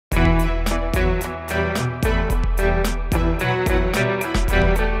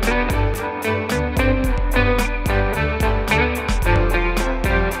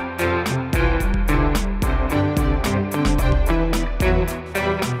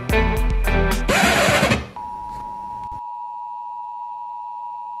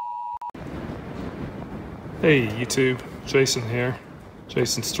Hey YouTube, Jason here,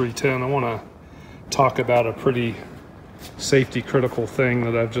 Jason's 310. I want to talk about a pretty safety critical thing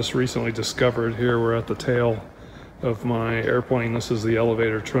that I've just recently discovered. Here we're at the tail of my airplane. This is the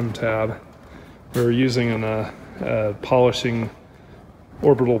elevator trim tab. We're using a polishing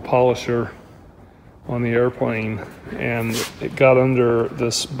orbital polisher on the airplane, and it got under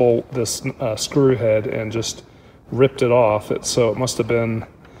this bolt, this screw head, and just ripped it off. So it must have been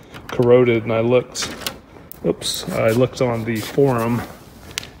corroded, and I looked on the forum,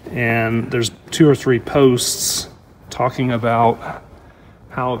 and there's 2 or 3 posts talking about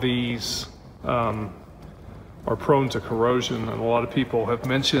how these are prone to corrosion, and a lot of people have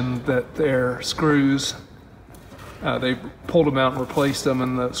mentioned that their screws, they pulled them out and replaced them,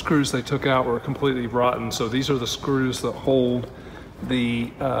 and the screws they took out were completely rotten. So these are the screws that hold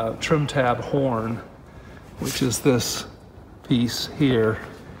the trim tab horn, which is this piece here,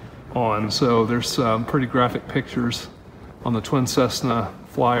 on. So there's some pretty graphic pictures on the Twin Cessna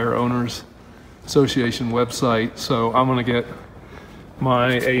Flyer Owners Association website. So I'm going to get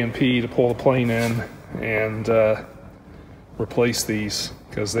my A&P to pull the plane in and replace these,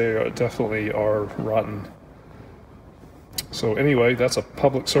 because they definitely are rotten. So anyway, that's a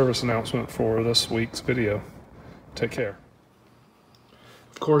public service announcement for this week's video. Take care.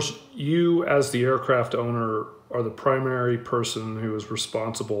 Of course, you as the aircraft owner are the primary person who is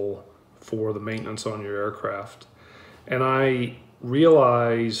responsible for the maintenance on your aircraft. And I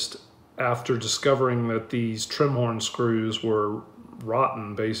realized after discovering that these trim horn screws were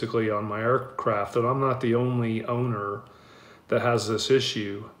rotten basically on my aircraft that I'm not the only owner that has this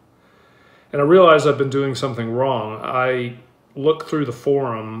issue. And I realized I've been doing something wrong. I looked through the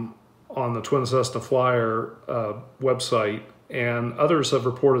forum on the Twin Cessna Flyer website, and others have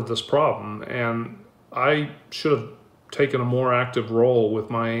reported this problem, and I should have taken a more active role with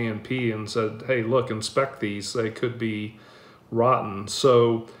my A&P and said, hey, look, inspect these, they could be rotten.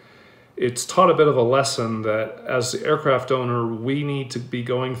 So it's taught a bit of a lesson that as the aircraft owner, we need to be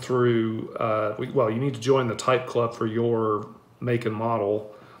going through, well, you need to join the type club for your make and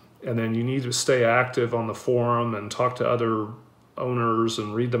model, and then you need to stay active on the forum and talk to other owners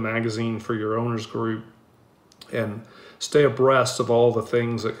and read the magazine for your owners group, and stay abreast of all the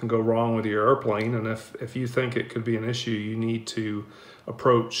things that can go wrong with your airplane. And if you think it could be an issue, you need to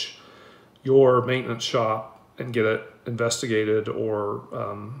approach your maintenance shop and get it investigated or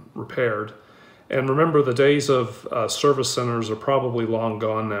repaired. And remember, the days of service centers are probably long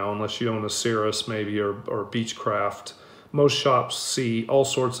gone now, unless you own a Cirrus maybe or Beechcraft. Most shops see all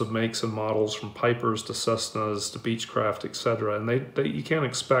sorts of makes and models, from Pipers to Cessnas to Beechcraft, etc. And you can't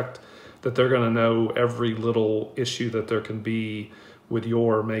expect that they're going to know every little issue that there can be with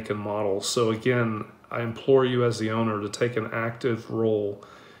your make and model. So again, I implore you as the owner to take an active role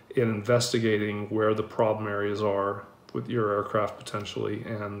in investigating where the problem areas are with your aircraft potentially,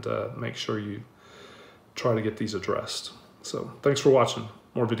 and make sure you try to get these addressed. So thanks for watching.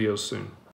 More videos soon.